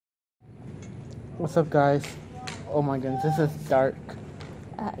What's up, guys? Oh my goodness, this is dark,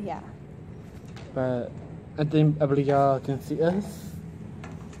 Yeah. but I believe y'all can see us.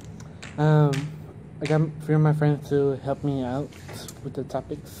 I got three of my friends to help me out with the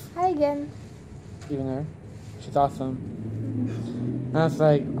topics. Hi again. Even her, she's awesome. That's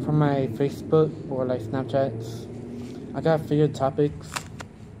like from my Facebook or like Snapchats. I got figured topics,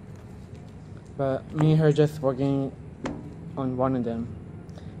 but me and her just working on one of them,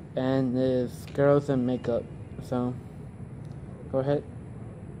 and it's girls and makeup. So, go ahead.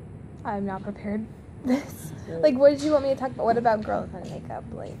 I'm not prepared. This. Like, what did you want me to talk about? What about girls and makeup?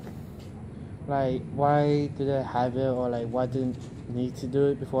 Like, why did I have it, or like, why didn't need to do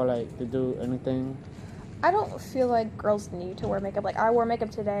it before like to do anything? I don't feel like girls need to wear makeup. Like, I wore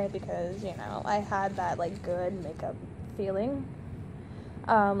makeup today because, I had that, good makeup feeling.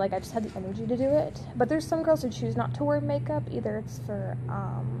 I just had the energy to do it. But there's some girls who choose not to wear makeup. Either it's for,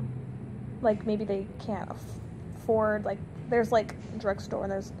 maybe they can't afford, there's, drugstore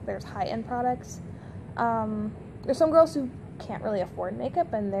and there's high-end products. There's some girls who can't really afford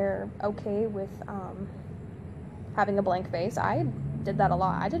makeup and they're okay with, having a blank face. I did that a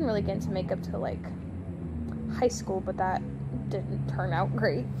lot. I didn't really get into makeup till, high school, but that didn't turn out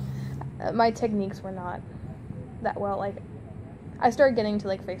great. My techniques were not that well. I started getting to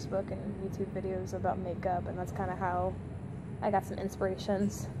Facebook and YouTube videos about makeup, and that's kind of how I got some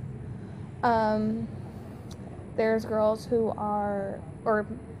inspirations. There's girls who are, or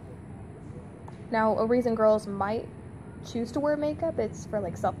now a reason girls might choose to wear makeup, it's for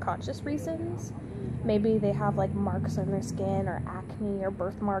self-conscious reasons. Maybe they have marks on their skin or acne or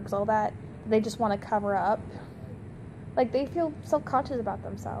birthmarks, all that they just want to cover up. They feel self-conscious about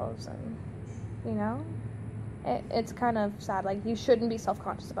themselves, and it's kind of sad. You shouldn't be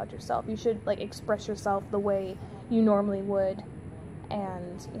self-conscious about yourself. You should express yourself the way you normally would,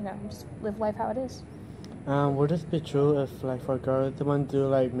 and just live life how it is. Would this be true if for girls they want to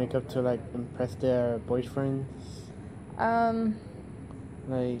do makeup to impress their boyfriends?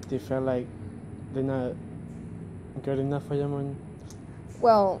 They feel like they're not good enough for them.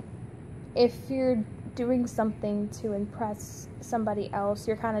 Well, if you're doing something to impress somebody else,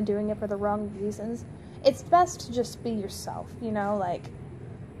 you're kind of doing it for the wrong reasons. It's best to just be yourself,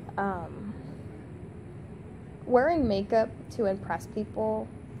 wearing makeup to impress people,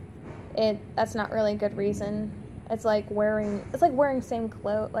 that's not really a good reason. It's like wearing same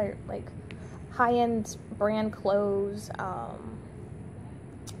clothes, like high-end brand clothes,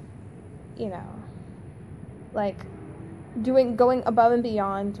 going above and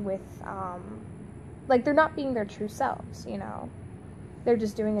beyond with, they're not being their true selves, They're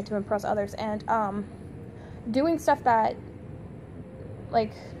just doing it to impress others, and, doing stuff that,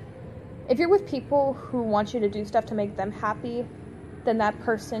 if you're with people who want you to do stuff to make them happy, then that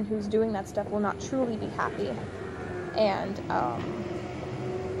person who's doing that stuff will not truly be happy, and,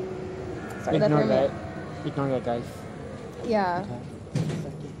 sorry, Ignore that, guys. Yeah. Okay.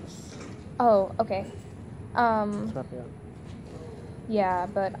 Oh, okay. Let's wrap it up. Yeah,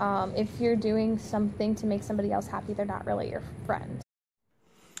 but, if you're doing something to make somebody else happy, they're not really your friend.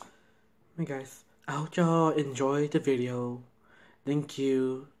 Hey guys, I hope y'all enjoyed the video. Thank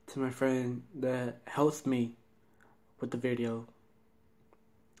you to my friend that helps me with the video.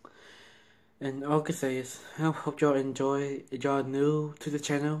 And all I can say is, I hope y'all enjoy. If y'all new to the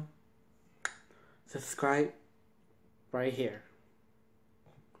channel, subscribe right here.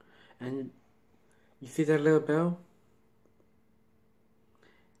 And you see that little bell?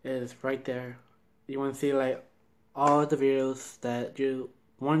 It is right there. You want to see all the videos that you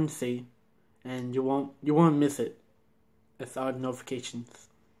want to see, and you won't miss it. It's all the notifications.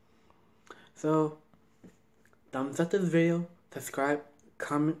 So, thumbs up this video, subscribe,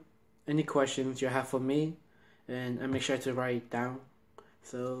 comment any questions you have for me, and I make sure to write it down.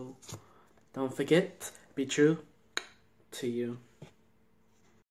 So, don't forget, be true to you.